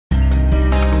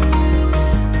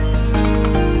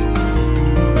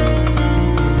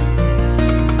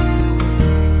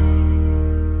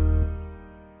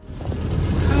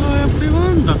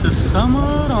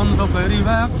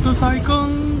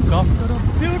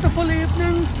beautiful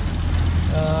evening,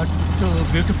 to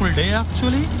beautiful day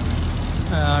actually,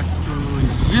 to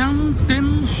Yim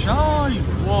Tin Tsai.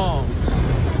 Wow,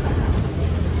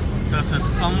 this is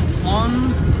some fun.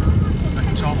 The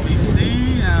choppy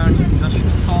sea, and you just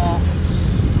saw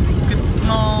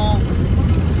कितना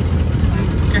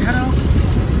गहरा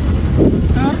है।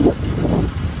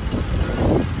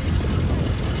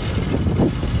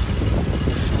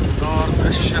 शानदार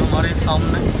दृश्य हमारे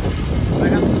सामने,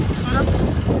 बेहद खूबसूरत।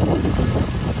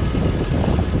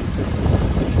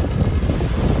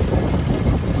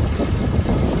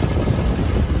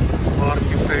 इस बार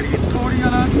की फेरी थोड़ी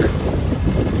अलग।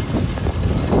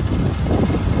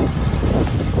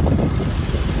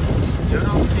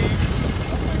 जरा सी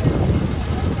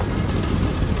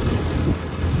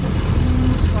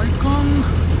Sai Kung,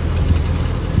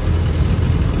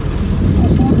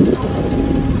 बहुत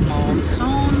दूर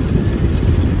मानसून।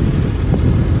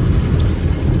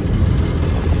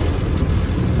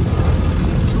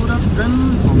 खूबसूरत दिन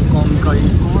हांगकांग का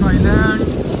एक और आइलैंड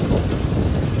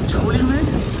झोली में,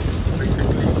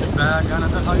 basically back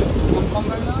another Hong Kong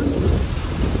island,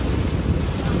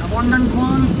 an abundant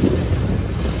one.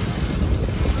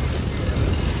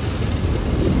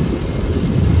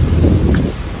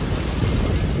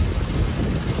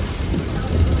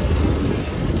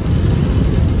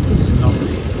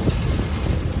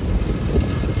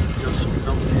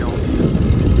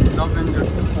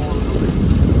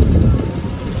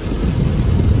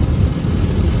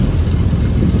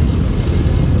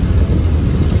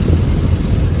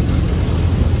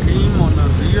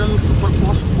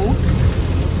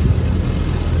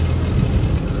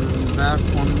 Back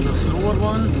on the slower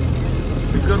one,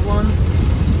 bigger one.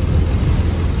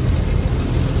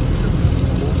 It's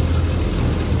both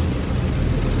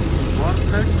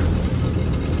worth it.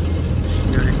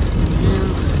 Sheer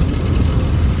experience.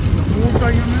 The boat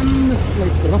I am in is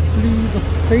like roughly the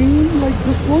same like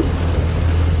this one,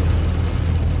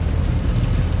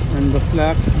 and the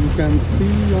flags you can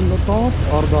see on the top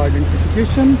are the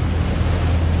identification.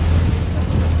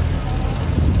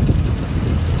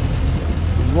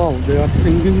 Wow, they are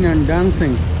singing and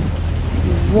dancing.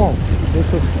 Wow,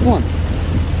 this is fun.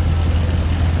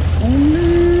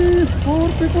 Only 4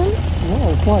 people? Wow,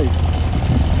 5.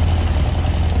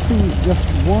 See, just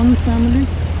one family.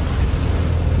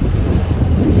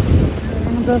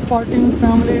 Another partying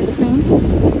family it seems.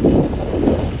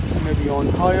 Maybe on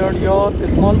hired yacht, a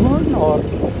small one, or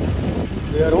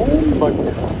their own, but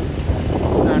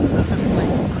and this is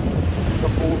like the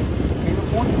boat.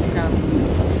 You can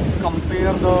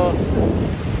compare the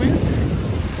speeds.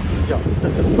 Yeah,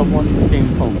 this is the one we came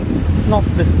from. Not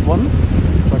this one,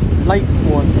 but like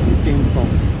one we came from.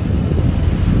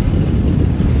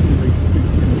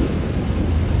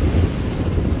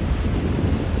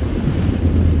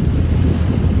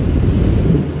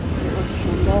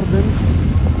 Shandar then.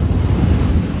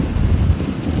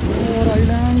 More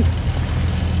islands.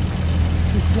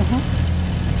 Shandar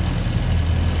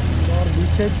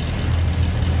beaches.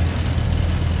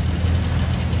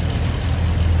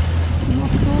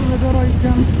 Not sure whether I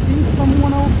can see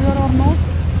someone out there or not.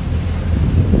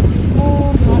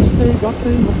 और नाचते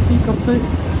गाते मस्ती करते,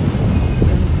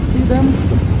 can see them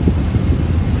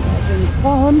having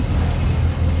fun.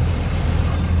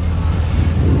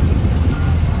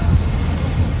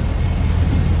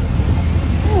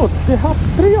 Oh, they have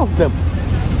 3 of them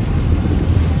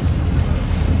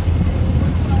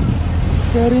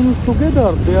pairing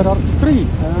together. There are 3,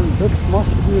 and this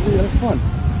must be real fun.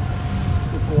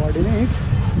 Coordinate.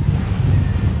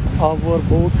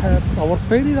 Our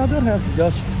ferry rather has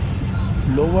just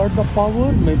lowered the power,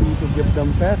 maybe to give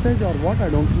them passage or what, I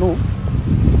don't know.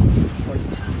 But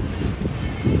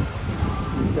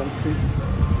you can see,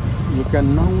 you can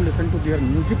now listen to their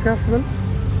music as well,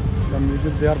 the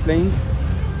music they are playing.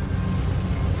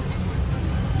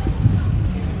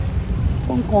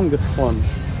 Hong Kong is fun,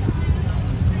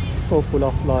 so full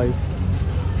of life.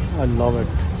 I love it.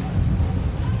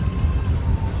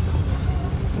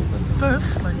 This,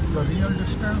 like the real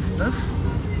distance, this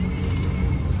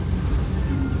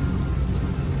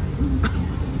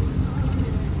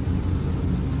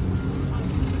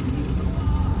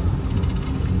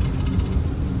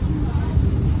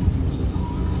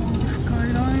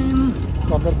skyline,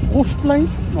 rather coastline,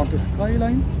 not a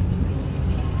skyline,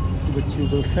 which you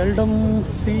will seldom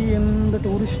see in the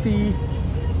touristy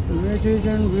images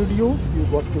and videos. You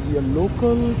got to be a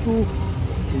local to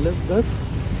live this.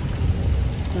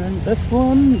 And this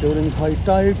one, during high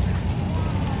tides,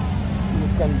 you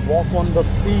can walk on the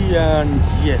sea, and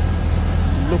yes,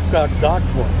 look at that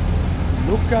one.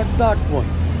 Look at that one.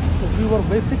 So we were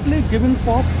basically giving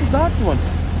pass to that one.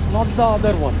 not the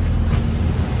other one.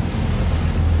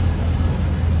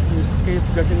 Escape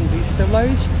getting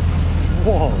destabilized.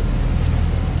 Wow.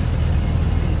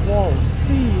 Wow,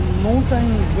 see no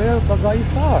time where the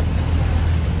guys are.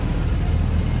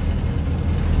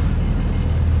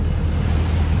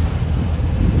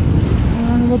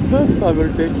 And with this I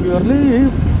will take your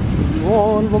leave. See you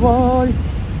all, bye bye.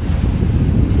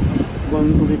 It's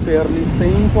going to be fairly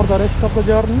same for the rest of the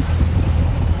journey.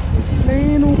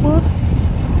 Plane over.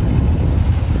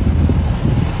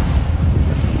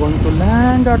 It's going to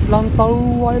land at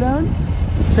Lantau Island.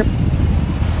 Chip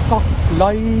Kak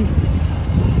Lai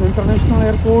International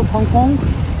Airport, Hong Kong.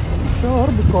 Sure,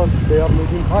 because they are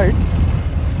losing height.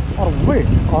 Or wait,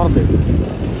 are they?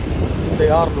 They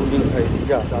are losing height.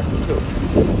 Yeah, that's true.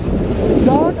 With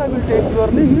that, I will take your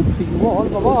leave. See you all.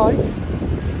 Bye bye.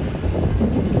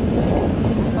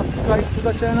 Subscribe to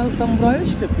the channel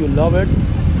Samar-ized if you love it.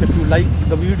 If you like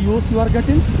the videos you are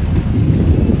getting.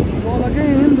 See you all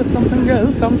again with something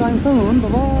else sometime soon. Bye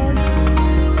bye.